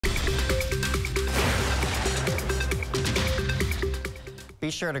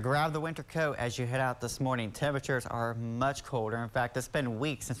Be sure to grab the winter coat as you head out this morning. Temperatures are much colder. In fact, it's been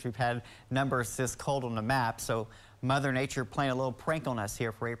weeks since we've had numbers this cold on the map. So Mother Nature playing a little prank on us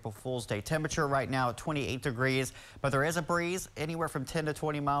here for April Fool's Day. Temperature right now at 28 degrees, but there is a breeze anywhere from 10 to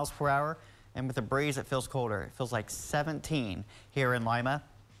 20 miles per hour. And with the breeze, it feels colder. It feels like 17 here in Lima.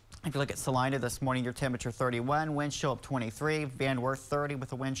 If you look at Salina this morning, your temperature 31, wind chill up 23, Van Wert 30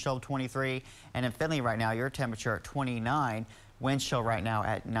 with a wind chill of 23, and in Findlay right now, your temperature at 29, wind chill right now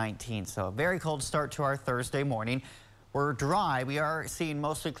at 19. So a very cold start to our Thursday morning. We're dry. We are seeing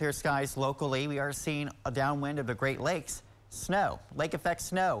mostly clear skies locally. We are seeing a downwind of the Great Lakes. Snow, lake effect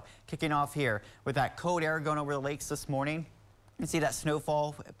snow kicking off here with that cold air going over the lakes this morning. You can see that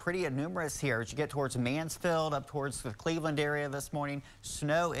snowfall pretty numerous here as you get towards Mansfield, up towards the Cleveland area this morning.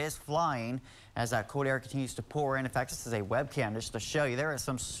 Snow is flying as that cold air continues to pour in. In fact, this is a webcam just to show you there is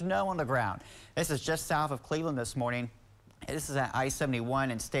some snow on the ground. This is just south of Cleveland this morning. This is at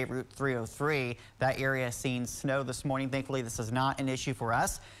I-71 and State Route 303. That area has seen snow this morning. Thankfully, this is not an issue for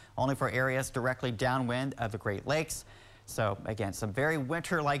us, only for areas directly downwind of the Great Lakes. So again, some very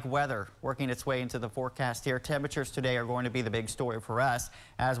winter-like weather working its way into the forecast here. Temperatures today are going to be the big story for us,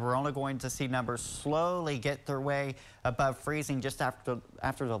 as we're only going to see numbers slowly get their way above freezing just after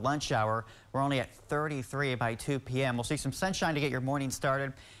the lunch hour. We're only at 33 by 2 p.m. We'll see some sunshine to get your morning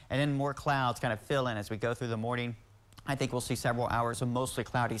started, and then more clouds kind of fill in as we go through the morning. I think we'll see several hours of mostly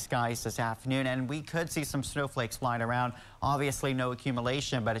cloudy skies this afternoon, and we could see some snowflakes flying around. Obviously no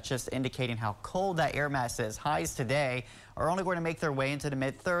accumulation, but it's just indicating how cold that air mass is. Highs today are only going to make their way into the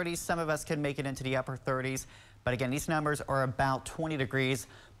mid-30s. Some of us can make it into the upper 30s. But again, these numbers are about 20 degrees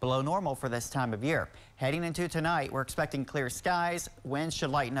below normal for this time of year. Heading into tonight, we're expecting clear skies. Winds should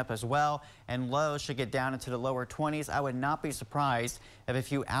lighten up as well, and lows should get down into the lower 20s. I would not be surprised if a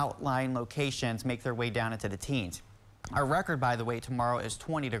few outlying locations make their way down into the teens. Our record, by the way, tomorrow is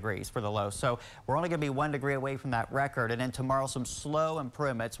 20 degrees for the low, so we're only going to be 1 degree away from that record. And then tomorrow, some slow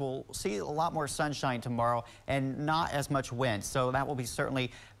improvements. We'll see a lot more sunshine tomorrow and not as much wind, so that will be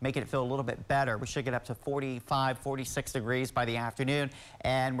certainly making it feel a little bit better. We should get up to 45, 46 degrees by the afternoon,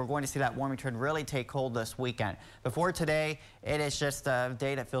 and we're going to see that warming trend really take hold this weekend. Before today, it is just a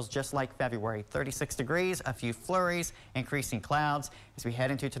day that feels just like February. 36 degrees, a few flurries, increasing clouds. As we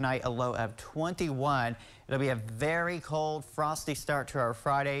head into tonight, a low of 21. It'll be a very cold, frosty start to our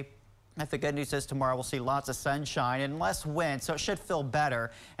Friday. And the good news is tomorrow we'll see lots of sunshine and less wind, so it should feel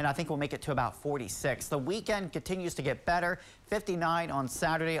better. And I think we'll make it to about 46. The weekend continues to get better. 59 on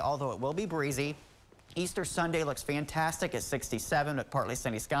Saturday, although it will be breezy. Easter Sunday looks fantastic at 67 with partly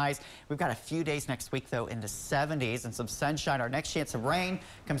sunny skies. We've got a few days next week, though, in the 70s and some sunshine. Our next chance of rain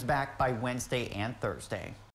comes back by Wednesday and Thursday.